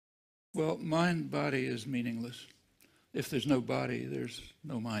Well, mind-body is meaningless. If there's no body, there's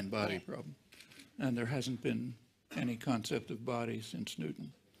no mind-body problem. And there hasn't been any concept of body since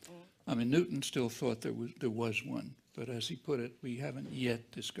Newton. I mean, Newton still thought there was one, but as he put it, we haven't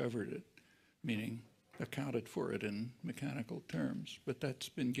yet discovered it, meaning accounted for it in mechanical terms. But that's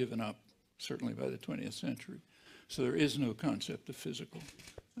been given up, certainly by the 20th century. So there is no concept of physical.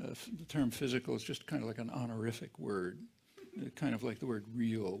 The term physical is just kind of like an honorific word, kind of like the word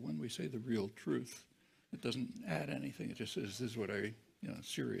real when we say the real truth. It doesn't add anything. It just says, this is what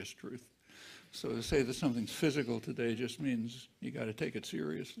serious truth. So to say that something's physical today just means you got to take it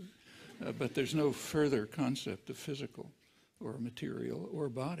seriously. But there's no further concept of physical or material or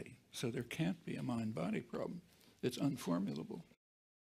body. So there can't be a mind-body problem. It's unformulable.